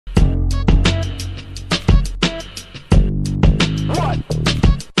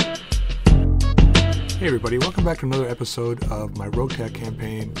Hey everybody, welcome back to another episode of my Roguetech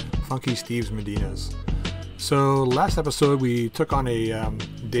Campaign, Funky Steve's Medinas. So last episode we took on a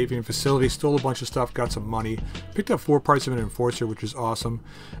Davian facility, stole a bunch of stuff, got some money, picked up 4 parts of an enforcer, which is awesome.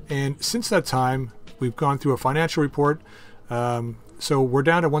 And since that time, we've gone through a financial report. So we're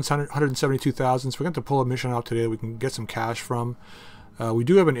down to 172,000, so we're going to pull a mission out today that we can get some cash from. We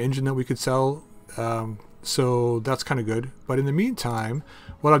do have an engine that we could sell, so that's kind of good. But in the meantime,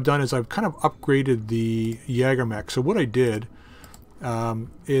 what I've done is I've kind of upgraded the Jaeger mech. So what I did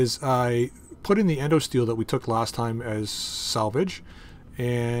is I put in the endo steel that we took last time as salvage,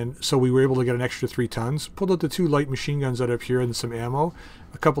 and so we were able to get an extra 3 tons. Pulled out the 2 light machine guns out up here and some ammo,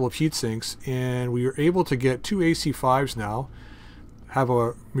 a couple of heat sinks, and we were able to get 2 AC5s now. Have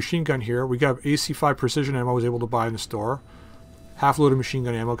a machine gun here. We got AC5 precision ammo I was able to buy in the store. Half load of machine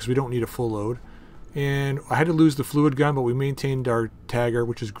gun ammo because we don't need a full load. And I had to lose the fluid gun, but we maintained our tagger,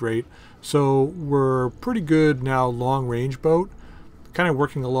 which is great. So we're pretty good now long range boat, kind of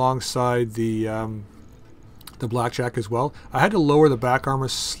working alongside the blackjack as well. I had to lower the back armor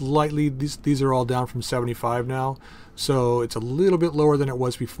slightly. These are all down from 75 now, so it's a little bit lower than it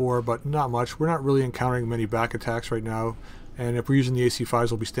was before, but not much. We're not really encountering many back attacks right now, and if we're using the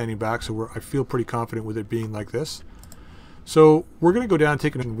AC5s, we'll be standing back, so I feel pretty confident with it being like this. So we're going to go down and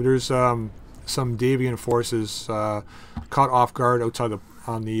take a... There's some Davian forces caught off guard outside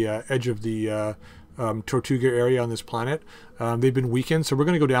on the edge of the Tortuga area on this planet. They've been weakened, so we're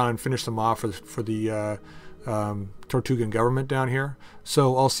going to go down and finish them off for the Tortugan government down here.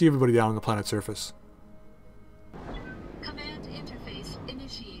 So I'll see everybody down on the planet's surface. Command interface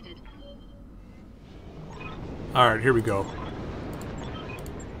initiated. Alright, here we go.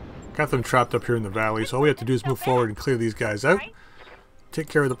 Got them trapped up here in the valley, so all we have to do is move forward and clear these guys out. Take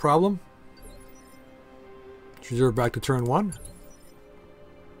care of the problem. Reserve back to turn 1.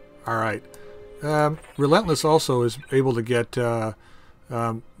 Alright. Relentless also is able to get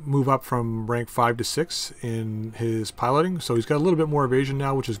move up from rank 5 to 6 in his piloting, so he's got a little bit more evasion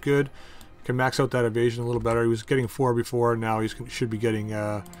now, which is good. Can max out that evasion a little better. He was getting 4 before, now he should be getting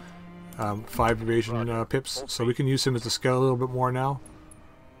 5 evasion pips, so we can use him as a scout a little bit more now.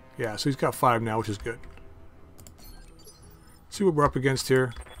 Yeah, so he's got 5 now, which is good. See what we're up against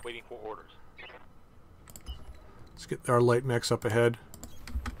here. Waiting for orders. Let's get our light mechs up ahead.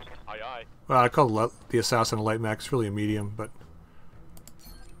 Aye, aye. Well, I call the assassin a light mech. It's really a medium, but...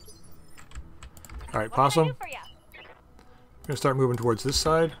 Alright, Possum. We're going to start moving towards this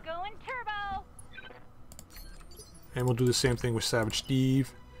side. Going turbo. And we'll do the same thing with Savage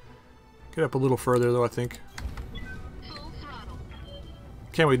Steve. Get up a little further, though, I think. Full throttle.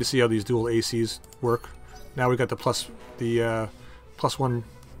 Can't wait to see how these dual ACs work. Now we got the +1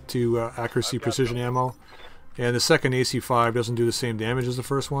 to accuracy precision ammo. And the second AC5 doesn't do the same damage as the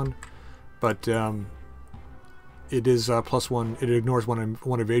first one, but it is +1. It ignores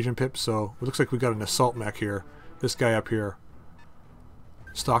one evasion pip, so it looks like we got an assault mech here. This guy up here.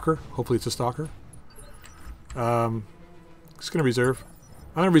 Stalker. Hopefully it's a stalker. Just going to reserve.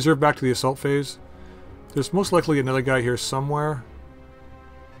 I'm going to reserve back to the assault phase. There's most likely another guy here somewhere.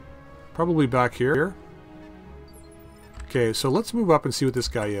 Probably back here. Okay, so let's move up and see what this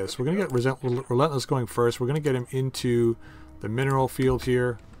guy is. We're going to get Relentless going first. We're going to get him into the mineral field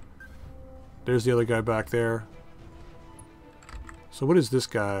here. There's the other guy back there. So what is this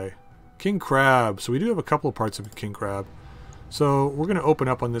guy? King Crab. So we do have a couple of parts of King Crab. So we're going to open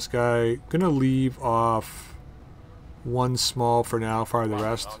up on this guy. Going to leave off 1 small for now. Fire the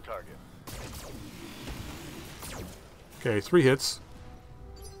rest. Okay, 3 hits.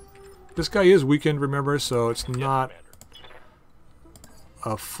 This guy is weakened, remember, so it's not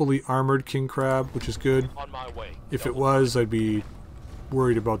a fully armored king crab, which is good. On my way. If it was, I'd be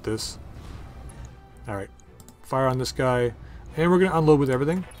worried about this. Alright. Fire on this guy. And we're going to unload with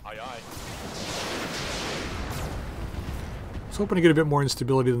everything. Aye, aye. I was hoping to get a bit more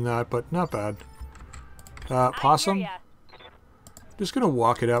instability than that, but not bad. Possum. Just going to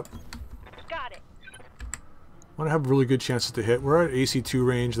walk it up. Got it. Want to have really good chances to hit. We're at AC2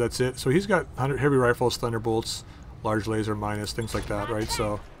 range, that's it. So he's got 100 heavy rifles, thunderbolts, large laser minus, things like that, right?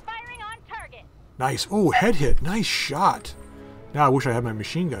 So Firing on target. nice. Oh, head hit. Nice shot. Now I wish I had my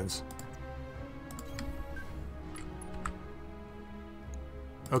machine guns.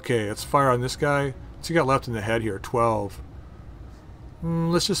 Okay, let's fire on this guy. What's he got left in the head here? 12.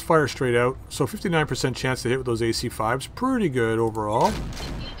 Let's just fire straight out. So 59% chance to hit with those AC5s. Pretty good overall.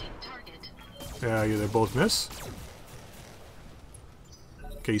 Yeah, they both miss.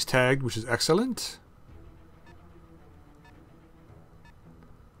 Okay, he's tagged, which is excellent.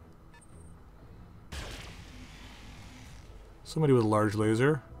 Somebody with a large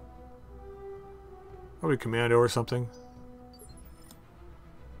laser. Probably commando or something.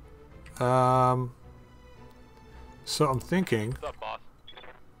 So I'm thinking. What's up, boss?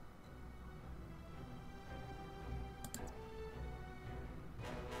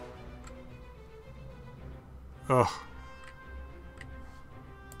 Ugh.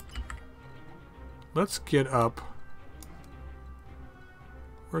 Let's get up.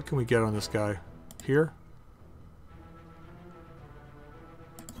 Where can we get on this guy? Here?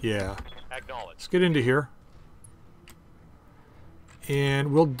 Yeah. Acknowledge. Let's get into here.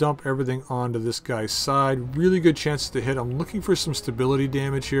 And we'll dump everything onto this guy's side. Really good chances to hit. I'm looking for some stability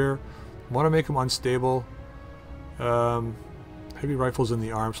damage here. Want to make him unstable. Heavy rifles in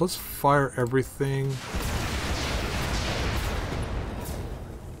the arm. So let's fire everything.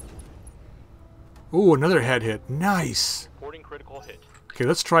 Ooh, another head hit. Nice! Reporting critical hit. Okay,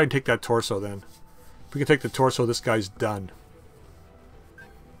 let's try and take that torso then. If we can take the torso, this guy's done.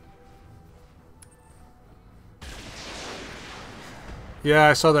 Yeah,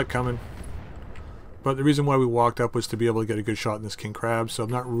 I saw that coming. But the reason why we walked up was to be able to get a good shot in this king crab, so I'm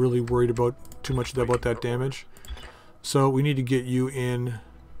not really worried about too much about that damage. So we need to get you in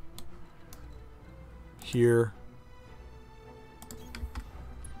here.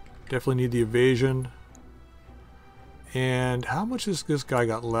 Definitely need the evasion. And how much has this guy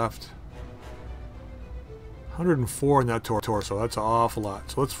got left? 104 in that torso. That's an awful lot.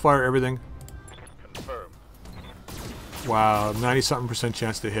 So let's fire everything. Confirm. Wow, 90-something%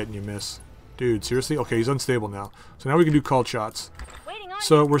 chance to hit and you miss. Dude, seriously? Okay, he's unstable now. So now we can do called shots.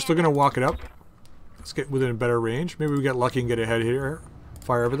 So we're still going to walk it up. Let's get within a better range. Maybe we get lucky and get a head here.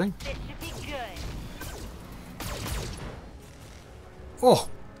 Fire everything. This should be good. Oh,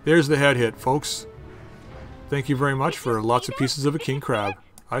 there's the head hit, folks. Thank you very much for lots of pieces of a king crab.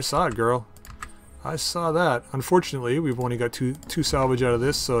 I saw it, girl. I saw that. Unfortunately, we've only got two salvage out of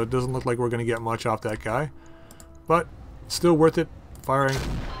this, so it doesn't look like we're going to get much off that guy. But still worth it. Firing.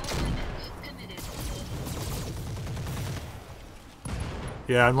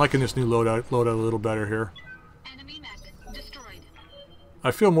 Yeah, I'm liking this new loadout a little better here. Enemy mech destroyed.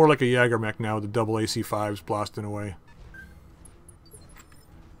 I feel more like a Jaeger mech now with the double AC5s blasting away.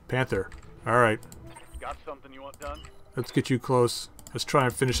 Panther. Alright. Got something you want done? Let's get you close. Let's try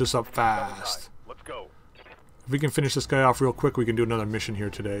and finish this up fast. Let's go. If we can finish this guy off real quick, we can do another mission here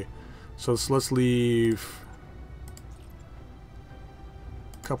today. So let's leave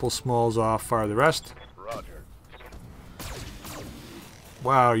a couple smalls off, fire the rest. Roger.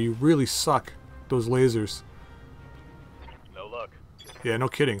 Wow, you really suck, those lasers. No luck. Yeah, no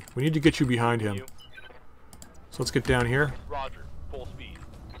kidding. We need to get you behind him. You. So let's get down here. Roger. Full speed.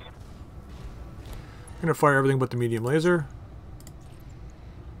 I'm gonna fire everything but the medium laser.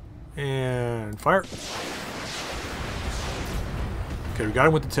 And fire. Okay, we got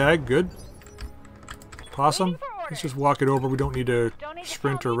him with the tag. Good. Possum. Let's just walk it over. We don't need to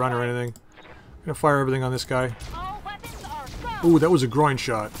sprint or run or anything. I'm gonna fire everything on this guy. All weapons are go. Ooh, that was a groin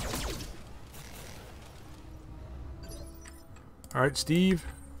shot. Alright, Steve.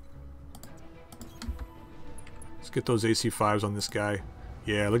 Let's get those AC5s on this guy.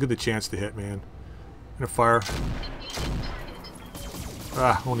 Yeah, look at the chance to hit, man. I'm gonna fire.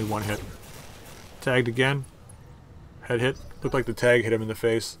 Ah, only one hit. Tagged again. Head hit. Looked like the tag hit him in the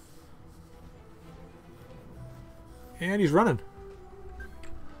face. And he's running.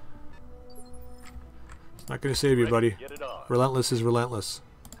 It's not gonna save you, buddy. Get it on. Relentless is relentless.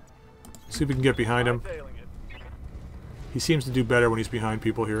 See if we can get behind him. Tailing it. He seems to do better when he's behind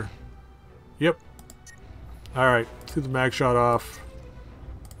people here. Yep. Alright, threw the mag shot off.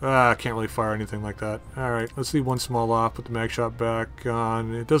 I can't really fire anything like that. Alright, let's leave one small off, put the mag shot back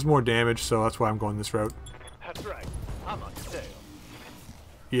on. It does more damage, so that's why I'm going this route. That's right. I'm on your tail.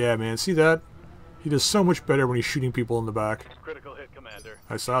 Yeah, man, see that? He does so much better when he's shooting people in the back. Critical hit, Commander.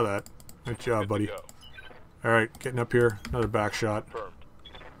 I saw that. Good job, Good buddy. to go. Alright, getting up here. Another back shot. Confirmed.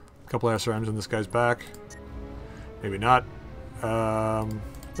 A couple SRMs on this guy's back. Maybe not.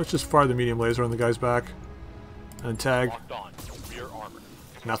 Let's just fire the medium laser on the guy's back. And tag. Locked on. Rear armor.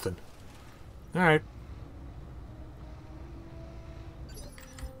 Nothing. Alright.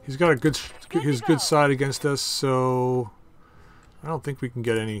 He's got a his good side against us, so I don't think we can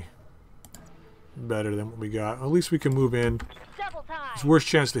get any better than what we got. At least we can move in. Double time. It's worst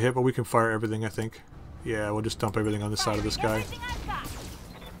chance to hit, but we can fire everything, I think. Yeah, we'll just dump everything on the side of this guy. Everything I've got.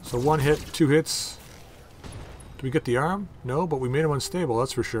 So one hit, two hits. Did we get the arm? No, but we made him unstable,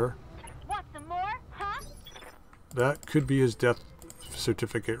 that's for sure. Want some more? Huh? That could be his death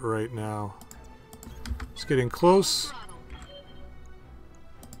certificate right now. Let's get in close.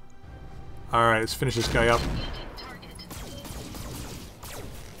 Alright, let's finish this guy up.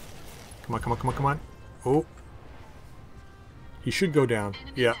 Come on, come on, come on, come on. Oh. He should go down.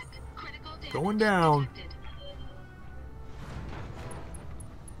 Enemy Yeah. mech. Critical damage Going down. detected.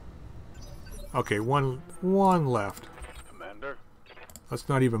 Okay, one left. Commander. Let's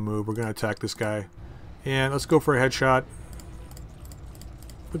not even move. We're going to attack this guy. And let's go for a headshot.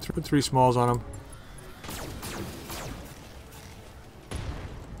 Put 3 smalls on him.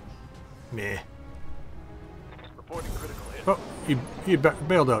 Meh. Reporting critical hit. Oh, he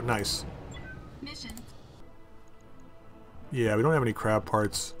bailed out. Nice. Mission. Yeah, we don't have any crab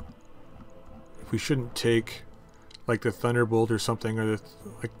parts. We shouldn't take like the Thunderbolt or something, or the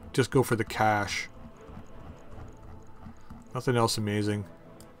like. Just go for the cash. Nothing else amazing.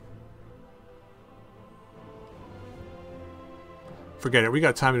 Forget it. We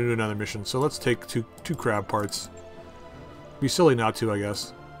got time to do another mission, so let's take two crab parts. Be silly not to, I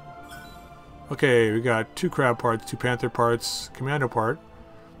guess. Okay, we got 2 crab parts, 2 panther parts, commando part,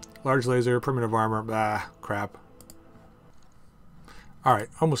 large laser, primitive armor. Ah, crap. Alright,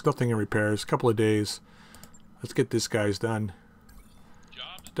 almost nothing in repairs. Couple of days. Let's get this guy's done.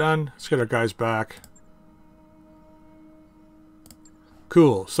 Done. Let's get our guys back.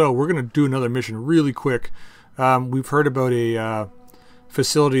 Cool. So we're going to do another mission really quick. We've heard about a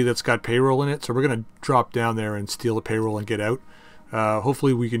facility that's got payroll in it, so we're going to drop down there and steal the payroll and get out.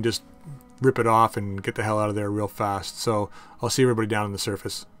 Hopefully we can just rip it off and get the hell out of there real fast. So I'll see everybody down on the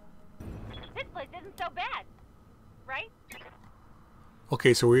surface. This place isn't so bad, right?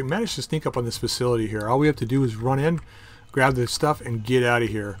 Okay, so we managed to sneak up on this facility here. All we have to do is run in, grab the stuff, and get out of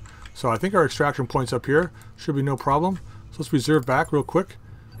here. So I think our extraction point's up here. Should be no problem. So let's reserve back real quick.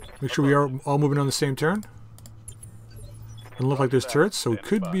 Make sure we are all moving on the same turn. Doesn't look like there's turrets, so we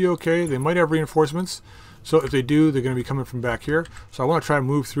could be okay. They might have reinforcements. So if they do, they're going to be coming from back here. So I want to try and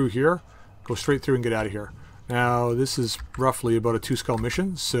move through here, go straight through and get out of here. Now, this is roughly about a 2-skull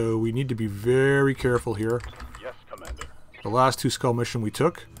mission, so we need to be very careful here. Yes, Commander. The last 2-skull mission we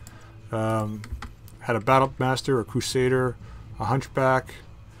took had a battle master, a crusader, a hunchback,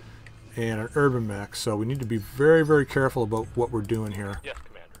 and an urban mech. So we need to be very, very careful about what we're doing here. Yes,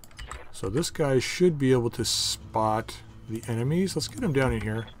 Commander. So this guy should be able to spot the enemies. Let's get him down in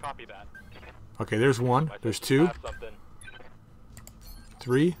here. Copy that. Okay, there's 1. There's 2.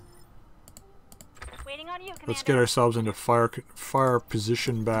 3. Waiting on you, Commander. Let's get ourselves into fire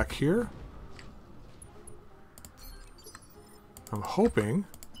position back here. I'm hoping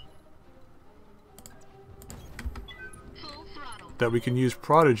Full throttle. that we can use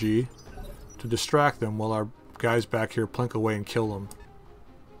Prodigy to distract them while our guys back here plink away and kill them.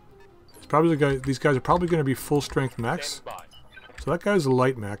 It's probably these guys are probably going to be full strength mechs. So that guy's a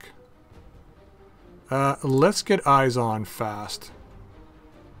light mech. Let's get eyes on fast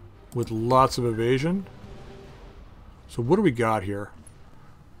with lots of evasion. So what do we got here?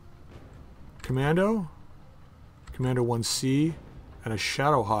 Commando, Commando 1C, and a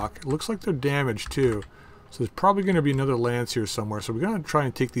Shadowhawk. It looks like they're damaged too. So there's probably going to be another lance here somewhere. So we're going to try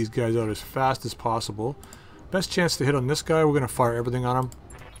and take these guys out as fast as possible. Best chance to hit on this guy. We're going to fire everything on him.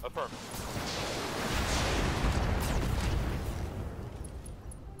 Affirm.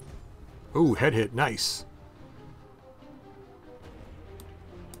 Ooh, head hit. Nice.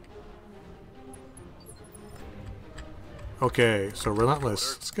 Okay, so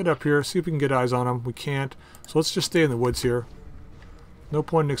Relentless. Let's get up here, see if we can get eyes on him. We can't. So let's just stay in the woods here. No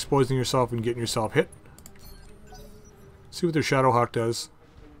point in exposing yourself and getting yourself hit. See what their Shadowhawk does.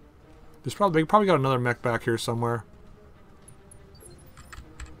 They probably got another mech back here somewhere.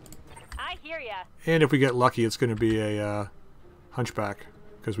 I hear ya. And if we get lucky, it's going to be a Hunchback.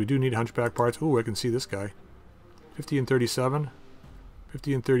 Because we do need Hunchback parts. Ooh, I can see this guy. 50 and 37.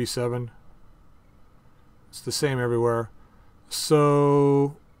 50 and 37. It's the same everywhere.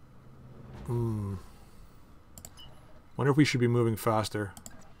 So... wonder if we should be moving faster.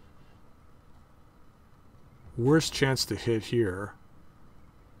 Worst chance to hit here.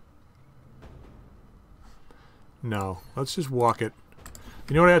 No. Let's just walk it.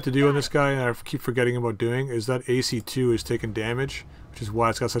 You know what I have to do on this guy, and I keep forgetting about doing, is that AC2 is taking damage, which is why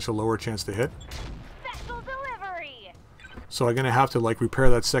it's got such a lower chance to hit. Special delivery. So I'm going to have to like repair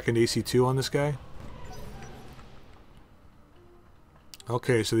that second AC2 on this guy.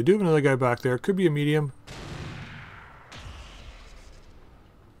 Okay, so they do have another guy back there. Could be a medium.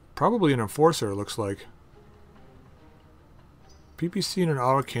 Probably an enforcer, it looks like. PPC and an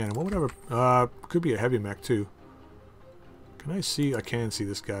autocannon. What would have a... could be a heavy mech, too. Can I see? I can see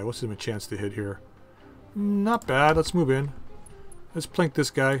this guy. What's his chance to hit here? Not bad. Let's move in. Let's plink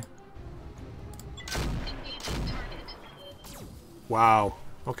this guy. Engaging target. Wow.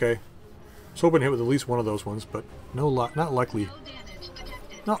 Okay. I was hoping to hit with at least one of those ones, but not likely. No damage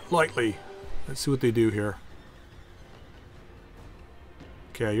detected. Not likely. Let's see what they do here.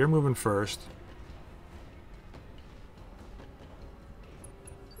 Okay, you're moving first.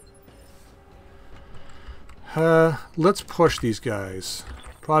 Let's push these guys.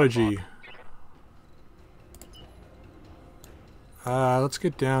 Prodigy. Let's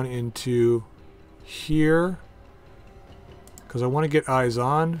get down into here. Because I want to get eyes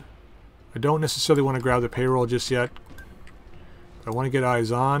on. I don't necessarily want to grab the payroll just yet. I want to get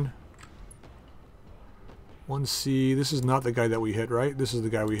eyes on. 1C. This is not the guy that we hit, right? This is the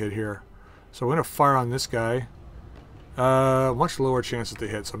guy we hit here. So we're going to fire on this guy. Much lower chances to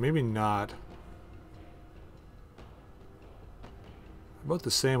hit, so maybe not. About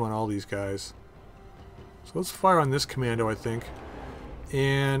the same on all these guys. So let's fire on this commando, I think.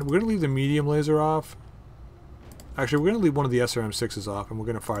 And we're going to leave the medium laser off. Actually, we're going to leave one of the SRM6s off, and we're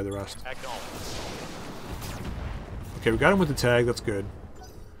going to fire the rest. Okay, we got him with the tag. That's good.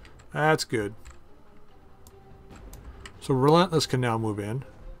 That's good. So Relentless can now move in.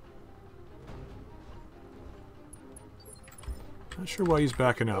 Not sure why he's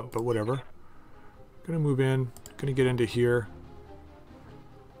backing up, but whatever. Gonna move in. Gonna get into here.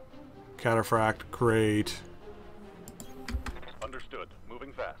 Cataphract, great. Understood.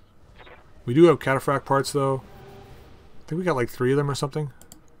 Moving fast. We do have cataphract parts though. I think we got like 3 of them or something.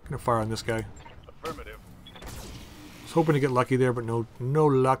 Gonna fire on this guy. Affirmative. Was hoping to get lucky there, but no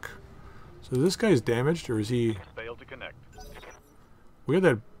luck. So this guy's damaged, or is he? Failed to connect. We had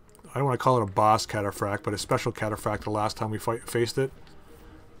that. I don't want to call it a boss cataphract, but a special cataphract the last time we faced it.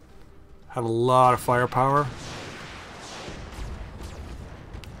 Had a lot of firepower.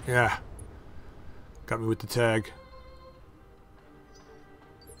 Yeah. Got me with the tag.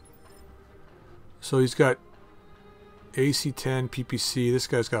 So he's got AC-10, PPC. This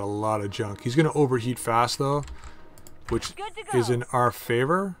guy's got a lot of junk. He's going to overheat fast, though, which is in our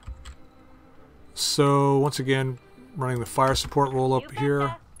favor. So, once again, running the fire support roll up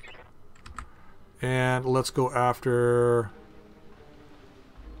here. And let's go after...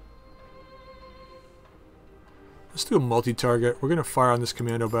 Let's do a multi-target. We're going to fire on this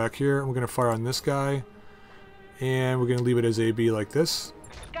commando back here. And we're going to fire on this guy. And we're going to leave it as AB like this.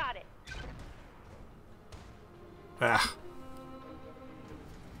 Got it. Ah.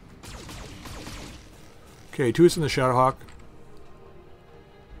 Okay, 2 hits in the Shadowhawk.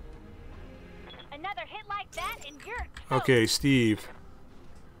 Another hit like that and you're toast. Okay, Steve.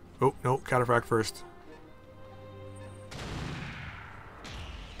 Oh, no, cataphract first.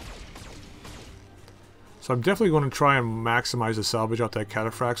 So I'm definitely going to try and maximize the salvage out that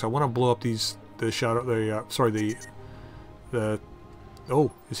cataphract. So I want to blow up these,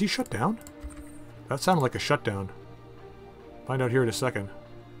 oh, is he shut down? That sounded like a shutdown. Find out here in a second.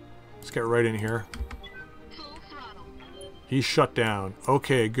 Let's get right in here. Full throttle. He's shut down.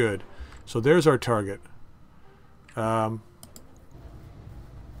 Okay, good. So there's our target.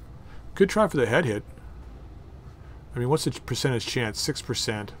 Good try for the head hit. I mean, what's the percentage chance?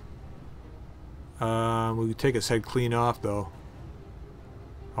 6%. We can take his head clean off, though.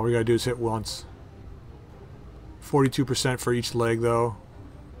 All we gotta do is hit once. 42% for each leg, though.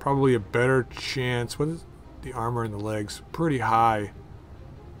 Probably a better chance. What is the armor in the legs? Pretty high.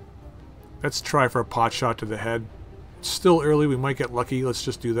 Let's try for a pot shot to the head. It's still early. We might get lucky. Let's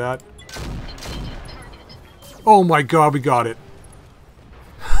just do that. Oh my god, we got it.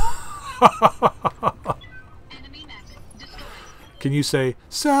 Enemy mech destroyed. Can you say,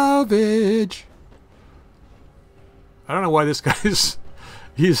 salvage? I don't know why this guy's...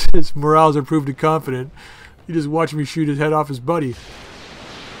 his morale's improved and confident. He just watched me shoot his head off his buddy.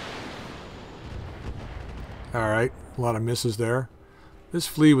 Alright, a lot of misses there. This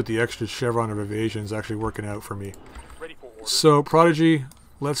flea with the extra chevron of evasion is actually working out for me. Ready for order. So, Prodigy,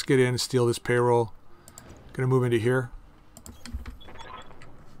 let's get in and steal this payroll. Gonna move into here.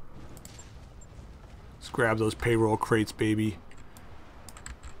 Let's grab those payroll crates, baby.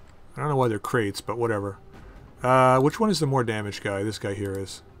 I don't know why they're crates, but whatever. Which one is the more damaged guy? This guy here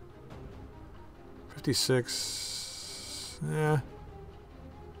is. 56. Yeah.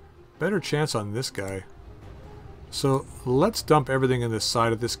 Better chance on this guy. So let's dump everything in this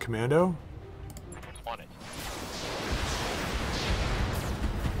side of this commando. On it.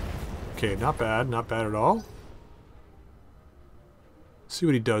 Okay, not bad. Not bad at all. See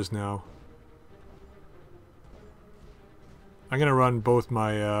what he does now. I'm going to run both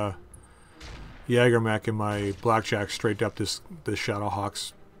my Jagermech and my Blackjack straight up this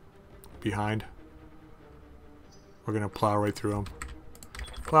Shadowhawks behind. We're going to plow right through them.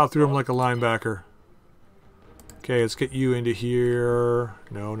 Plow through them like a linebacker. Okay, let's get you into here.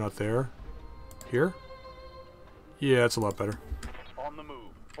 No, not there. Here? Yeah, that's a lot better. On the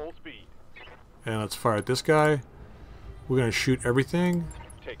move. Full speed. And let's fire at this guy. We're going to shoot everything.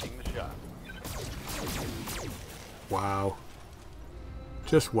 Taking the shot. Wow.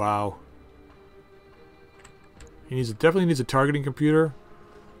 Just wow. Definitely needs a targeting computer.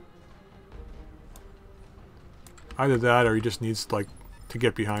 Either that or he just needs, like, to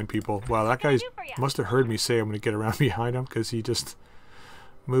get behind people. Wow, that guy must have heard me say I'm going to get around behind him because he just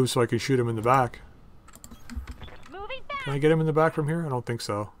moves so I can shoot him in the back. Can I get him in the back from here? I don't think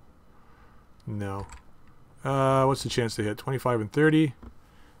so. No. What's the chance to hit? 25 and 30.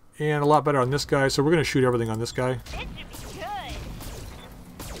 And a lot better on this guy, so we're going to shoot everything on this guy. This should be good.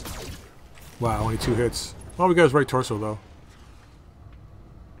 Wow, only 2 hits. Well, we got his right torso, though.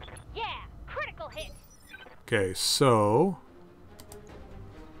 Yeah, critical hit. Okay, so...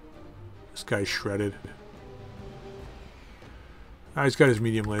 this guy's shredded. He's got his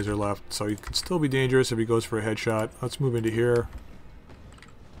medium laser left, so he can still be dangerous if he goes for a headshot. Let's move into here.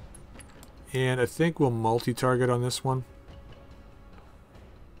 And I think we'll multi-target on this one.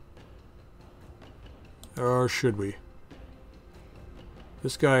 Or should we?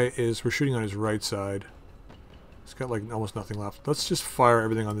 This guy is... we're shooting on his right side. He's got like almost nothing left. Let's just fire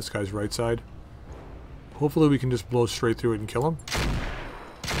everything on this guy's right side. Hopefully we can just blow straight through it and kill him.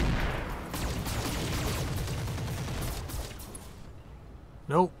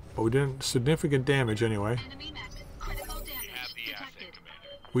 Nope, but we didn't. Significant damage anyway. Enemy map. Critical damage detected.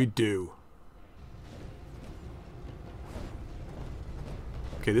 We do.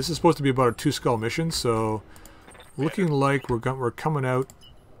 Okay, this is supposed to be about a 2-skull mission, so looking like we're coming out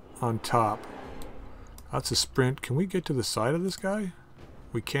on top. That's a sprint. Can we get to the side of this guy?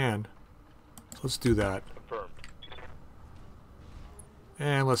 We can. So let's do that. Confirmed.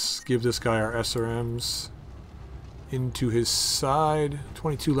 And let's give this guy our SRMs into his side.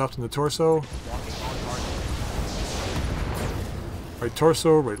 22 left in the torso. Right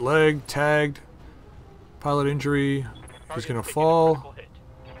torso, right leg, tagged. Pilot injury. He's going to fall.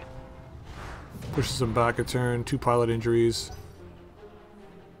 Pushes him back a turn. 2 pilot injuries.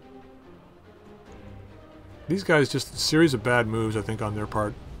 These guys just a series of bad moves, I think, on their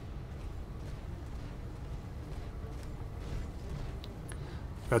part.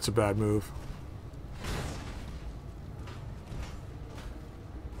 That's a bad move.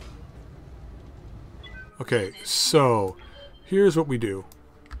 Okay, so here's what we do.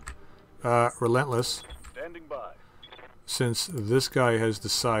 Relentless. Standing by. Since this guy has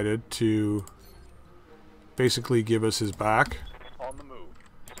decided to basically give us his back, On the move.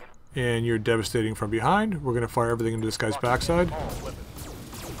 and you're devastating from behind, we're going to fire everything into this guy's backside. All weapons.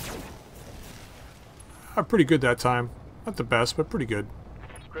 Pretty good that time. Not the best, but pretty good.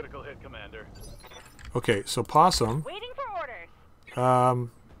 Critical hit, Commander. Okay, so Possum, Waiting for orders.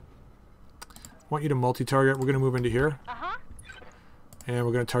 want you to multi-target. We're going to move into here. Uh-huh. And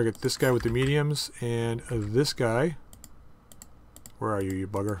we're going to target this guy with the mediums, and this guy. Where are you, you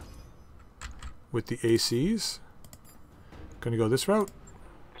bugger? With the ACs. Going to go this route.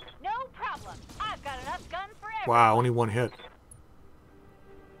 No problem. I've got enough guns for everyone. Wow, only 1 hit.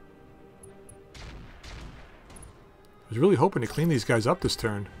 I was really hoping to clean these guys up this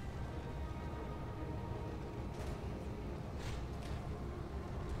turn.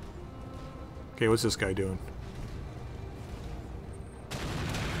 Okay, what's this guy doing?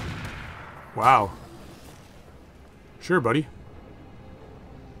 Wow. Sure, buddy.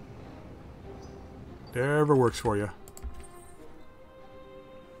 Never works for you.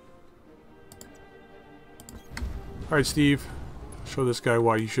 Alright, Steve. Show this guy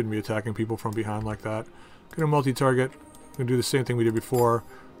why you shouldn't be attacking people from behind like that. Gonna multi-target. Gonna do the same thing we did before.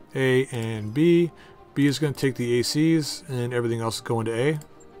 A and B. B is gonna take the ACs, and everything else is going to A.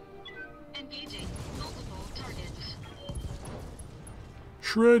 Engaging multiple targets.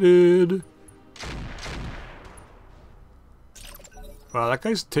 Shredded. Wow, that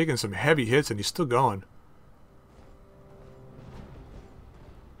guy's taking some heavy hits and he's still going.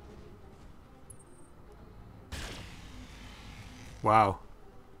 Wow.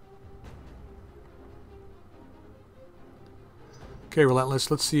 Okay, Relentless,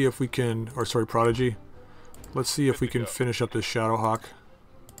 let's see if we can, or sorry, Prodigy. Let's see if we can finish up this Shadowhawk.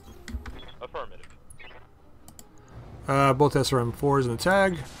 Affirmative. Both SRM4s in the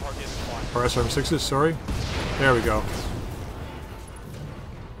tag. Or SRM6s, sorry. There we go.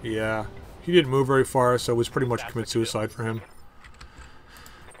 Yeah. He didn't move very far, so it was pretty much commit suicide for him.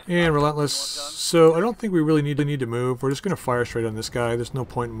 And Relentless. So I don't think we really need to move. We're just going to fire straight on this guy. There's no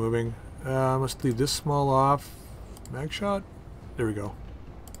point in moving. Let's leave this small off. Mag shot. There we go.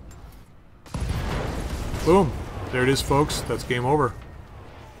 Boom. There it is, folks. That's game over.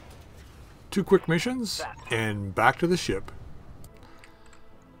 2 quick missions, and back to the ship.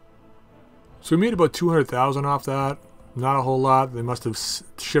 So we made about 200,000 off that. Not a whole lot. They must have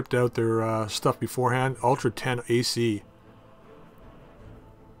shipped out their stuff beforehand. Ultra 10 AC.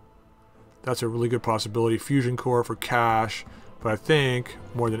 That's a really good possibility. Fusion core for cash. But I think,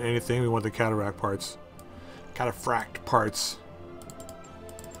 more than anything, we want the cataract parts. Cataphract parts.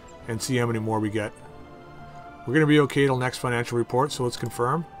 And see how many more we get. We're going to be okay till next financial report, so let's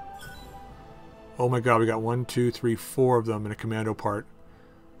confirm. Oh my god, we got 1, 2, 3, 4 of them in a commando part.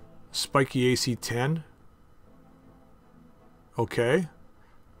 Spiky AC 10. Okay.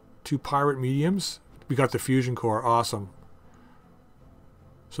 2 pirate mediums. We got the fusion core. Awesome.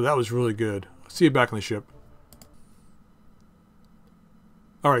 So that was really good. See you back on the ship.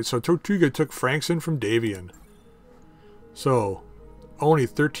 Alright, so Tortuga took Frankson from Davian. So, only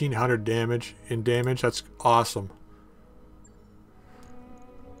 1,300 damage in damage. That's awesome.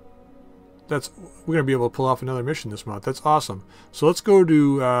 We're going to be able to pull off another mission this month. That's awesome. So let's go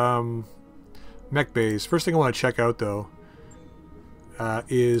to mech bays. First thing I want to check out, though,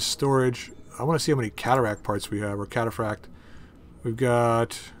 is storage. I want to see how many cataract parts we have, or cataphract. We've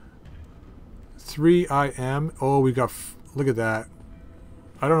got 3 IM. Oh, we got... Look at that.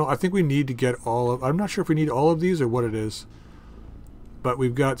 I don't know. I think we need to get all of... I'm not sure if we need all of these or what it is. But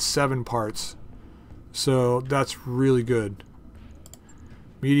we've got 7 parts. So that's really good.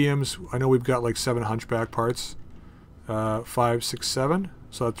 Mediums, I know we've got like 7 hunchback parts. 5, 6, 7.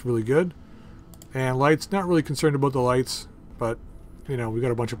 So that's really good. And lights, not really concerned about the lights. But, you know, we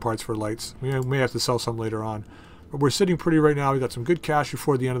got a bunch of parts for lights. We may have to sell some later on. But we're sitting pretty right now. We got some good cash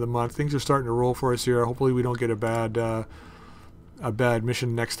before the end of the month. Things are starting to roll for us here. Hopefully we don't get a bad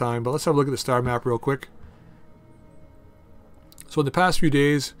mission next time. But let's have a look at the star map real quick. So in the past few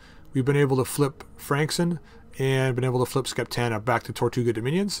days, we've been able to flip Frankson and been able to flip Skeptana back to Tortuga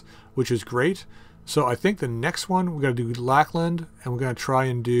Dominions, which is great. So I think the next one, we're going to do Lackland, and we're going to try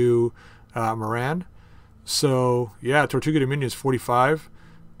and do Moran. So yeah, Tortuga Dominions 45,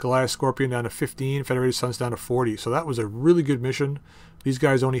 Goliath Scorpion down to 15, Federated Suns down to 40. So that was a really good mission. These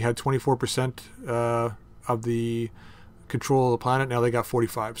guys only had 24% of the control of the planet. Now they got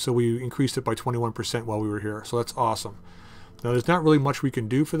 45. So we increased it by 21% while we were here. So that's awesome. Now, there's not really much we can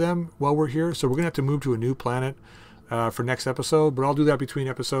do for them while we're here, so we're going to have to move to a new planet for next episode, but I'll do that between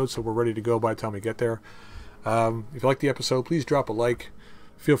episodes, so we're ready to go by the time we get there. If you like the episode, please drop a like.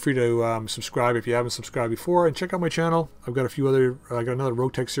 Feel free to subscribe if you haven't subscribed before, and check out my channel. I've got I got another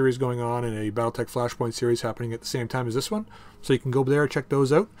Roguetech series going on and a Battletech Flashpoint series happening at the same time as this one, so you can go there and check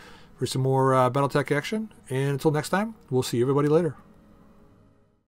those out for some more Battletech action. And until next time, we'll see everybody later.